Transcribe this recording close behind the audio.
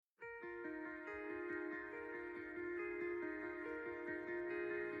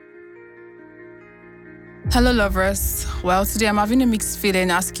Hello, lovers. Well, today I'm having a mixed feeling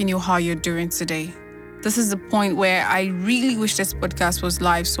asking you how you're doing today. This is the point where I really wish this podcast was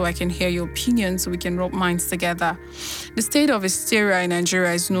live so I can hear your opinions so we can rub minds together. The state of hysteria in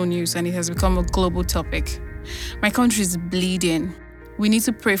Nigeria is no news and it has become a global topic. My country is bleeding. We need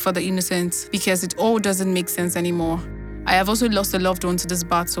to pray for the innocent because it all doesn't make sense anymore. I have also lost a loved one to this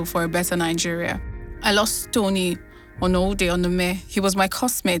battle for a better Nigeria. I lost Tony Onode Onome. He was my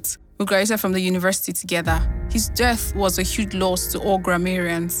classmate. We graduated from the university together. His death was a huge loss to all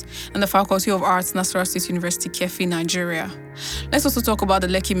grammarians and the Faculty of Arts, Nasarawa State University, Kefi, Nigeria. Let's also talk about the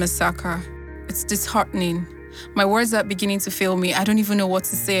Lekki massacre. It's disheartening. My words are beginning to fail me. I don't even know what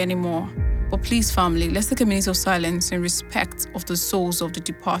to say anymore. But please, family, let's take a minute of silence in respect of the souls of the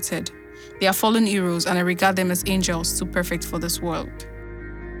departed. They are fallen heroes and I regard them as angels too perfect for this world.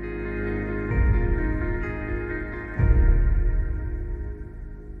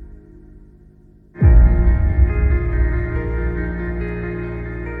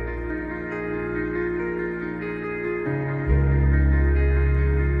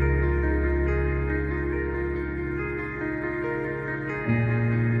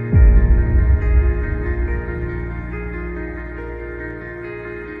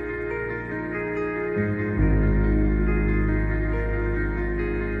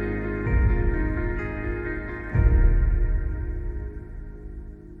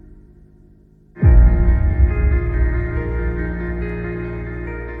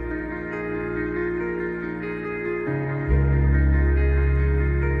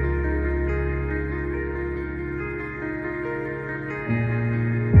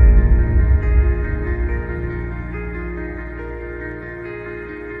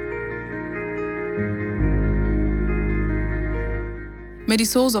 May the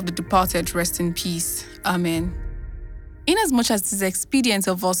souls of the departed rest in peace. Amen. Inasmuch as it is expedient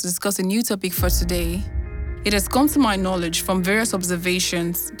of us to discuss a new topic for today, it has come to my knowledge from various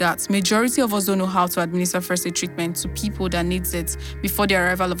observations that majority of us don't know how to administer first aid treatment to people that needs it before the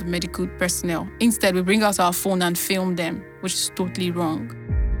arrival of medical personnel. Instead, we bring out our phone and film them, which is totally wrong.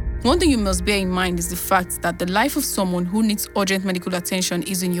 One thing you must bear in mind is the fact that the life of someone who needs urgent medical attention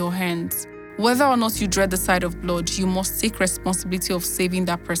is in your hands. Whether or not you dread the sight of blood, you must take responsibility of saving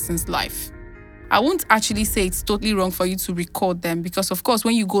that person's life. I won't actually say it's totally wrong for you to record them because, of course,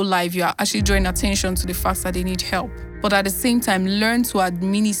 when you go live, you are actually drawing attention to the fact that they need help. But at the same time, learn to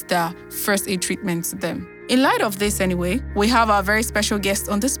administer first aid treatment to them. In light of this anyway, we have our very special guest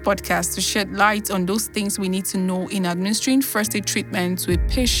on this podcast to shed light on those things we need to know in administering first aid treatment to a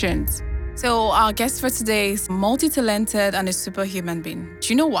patient. So our guest for today is multi-talented and a superhuman being. Do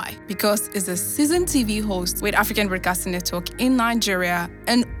you know why? Because he's a seasoned TV host with African Broadcasting Network in Nigeria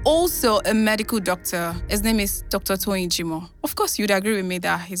and also a medical doctor. His name is Dr. Toyin Jimoh. Of course, you'd agree with me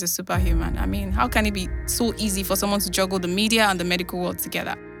that he's a superhuman. I mean, how can it be so easy for someone to juggle the media and the medical world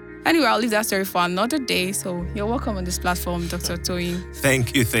together? Anyway, I'll leave that story for another day. So you're welcome on this platform, Dr. Toyin.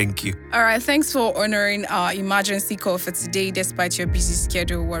 Thank you. All right, thanks for honoring our emergency call for today despite your busy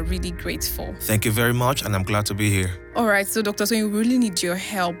schedule. We're really grateful. Thank you very much, and I'm glad to be here. All right, so Dr. Toyin, we really need your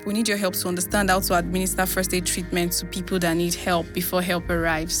help. We need your help to understand how to administer first aid treatment to people that need help before help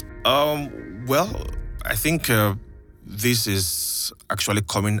arrives. Well, I think this is actually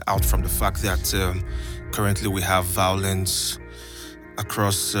coming out from the fact that currently we have violence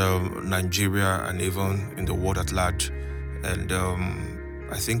across Nigeria and even in the world at large. And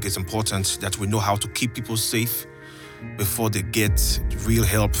I think it's important that we know how to keep people safe before they get real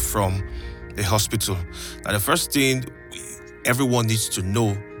help from the hospital. Now, the first thing everyone needs to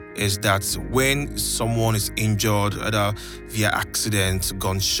know is that when someone is injured, either via accident,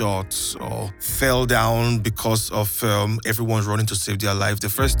 gunshots, or fell down because of everyone running to save their life, the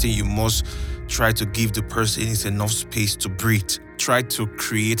first thing you must try to give the person is enough space to breathe. Try to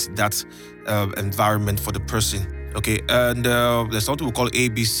create that environment for the person. Okay, and there's something we call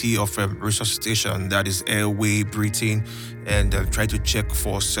ABC of resuscitation, that is airway, breathing, and try to check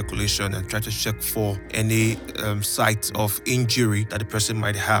for circulation and try to check for any site of injury that the person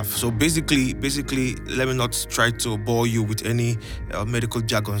might have. So basically, let me not try to bore you with any medical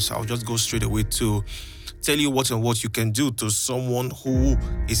jargon. So I'll just go straight away to tell you what you can do to someone who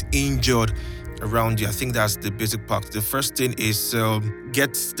is injured around you. I think that's the basic part. The first thing is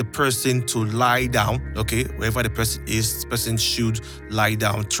get the person to lie down. Okay, wherever the person is, the person should lie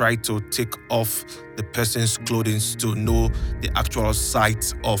down. Try to take off the person's clothing to know the actual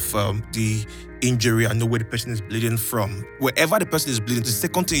site of the injury and know where the person is bleeding from. Wherever the person is bleeding, the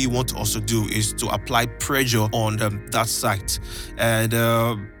second thing you want to also do is to apply pressure on that site. And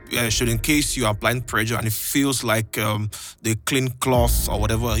should in case you are applying pressure and it feels like the clean cloth or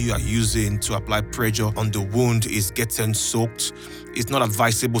whatever you are using to apply pressure on the wound is getting soaked, it's not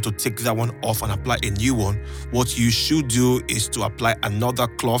advisable to take that one off and apply a new one. What you should do is to apply another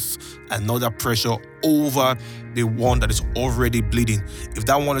cloth, another pressure over the one that is already bleeding. If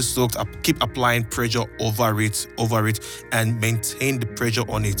that one is soaked, keep applying pressure over it, and maintain the pressure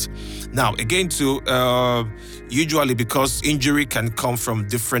on it. Now, again, usually because injury can come from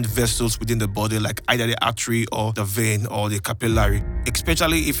different vessels within the body, like either the artery or the vein or the capillary,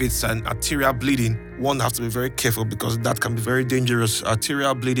 especially if it's an arterial bleeding, one has to be very careful because that can be very dangerous.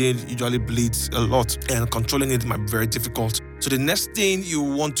 Arterial bleeding usually bleeds a lot and controlling it might be very difficult. So the next thing you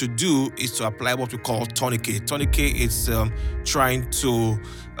want to do is to apply what we call tourniquet. Tourniquet is trying to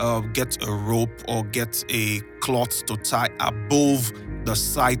get a rope or get a cloth to tie above the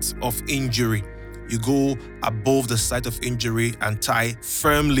site of injury. You go above the site of injury and tie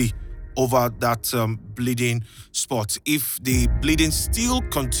firmly over that bleeding spot. If the bleeding still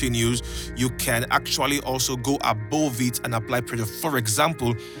continues, you can actually also go above it and apply pressure. For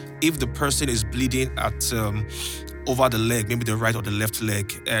example, if the person is bleeding at over the leg, maybe the right or the left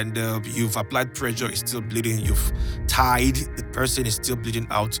leg, and you've applied pressure, it's still bleeding, you've tied, the person is still bleeding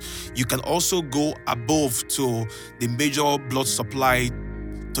out, you can also go above to the major blood supply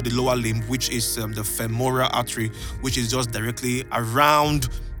to the lower limb, which is the femoral artery, which is just directly around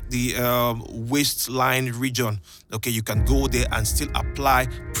the waistline region. Okay, you can go there and still apply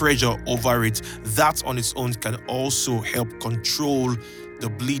pressure over it. That on its own can also help control the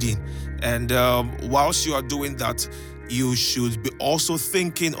bleeding. And whilst you are doing that, you should be also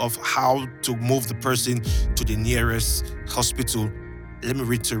thinking of how to move the person to the nearest hospital. Let me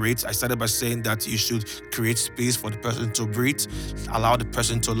reiterate, I started by saying that you should create space for the person to breathe, allow the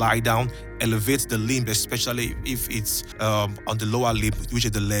person to lie down, elevate the limb, especially if it's on the lower limb, which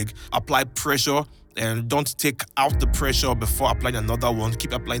is the leg. Apply pressure and don't take out the pressure before applying another one.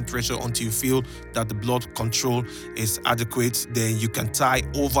 Keep applying pressure until you feel that the blood control is adequate. Then you can tie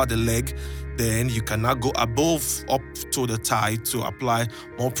over the leg. Then you can now go above up to the thigh to apply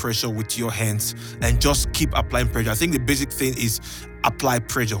more pressure with your hands and just keep applying pressure. I think the basic thing is apply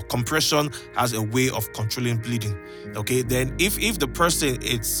pressure. Compression has a way of controlling bleeding. Okay, then if the person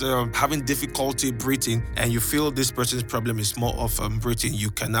is having difficulty breathing and you feel this person's problem is more of breathing,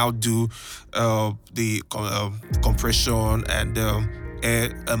 you can now do the compression and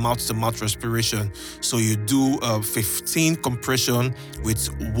mouth-to-mouth respiration. So you do 15 compression with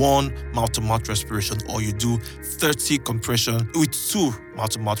 1 mouth-to-mouth respiration, or you do 30 compression with 2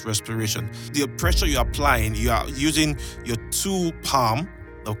 mouth-to-mouth respiration. The pressure you're applying, you are using your 2 palm,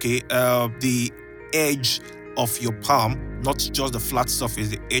 okay, the edge of your palm, not just the flat surface,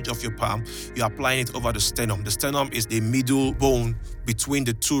 the edge of your palm. You're applying it over the sternum. The sternum is the middle bone between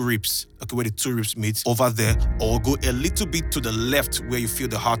the 2 ribs, okay, where the 2 ribs meet, over there, or go a little bit to the left where you feel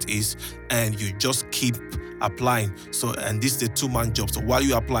the heart is, and you just keep applying. So, and this is the 2-man job. So while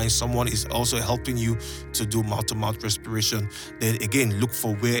you're applying, someone is also helping you to do mouth-to-mouth respiration. Then again, look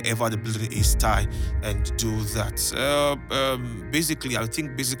for wherever the bleeding is, tie and do that. Basically, I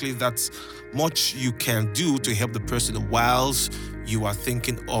think that's much you can do to help the person whilst you are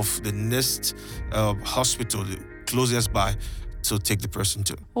thinking of the next hospital closest by to take the person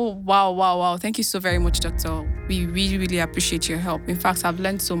to. Oh, wow. Thank you so very much, Doctor. We really, really appreciate your help. In fact, I've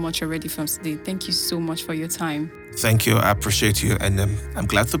learned so much already from today. Thank you so much for your time. Thank you. I appreciate you, and I'm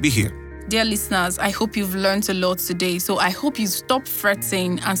glad to be here. Dear listeners, I hope you've learned a lot today. So I hope you stop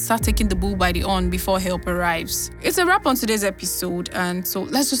fretting and start taking the bull by the horn before help arrives. It's a wrap on today's episode, and so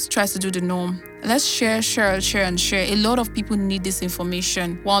let's just try to do the norm. Let's share. A lot of people need this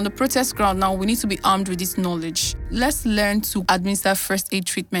information. While on the protest ground now, we need to be armed with this knowledge. Let's learn to administer first aid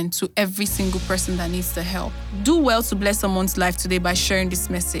treatment to every single person that needs the help. Do well to bless someone's life today by sharing this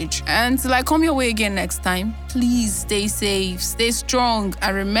message. And till I come your way again next time, please stay safe, stay strong,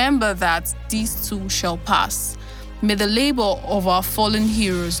 and remember that these too shall pass. May the labor of our fallen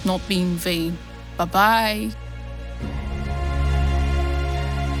heroes not be in vain. Bye-bye.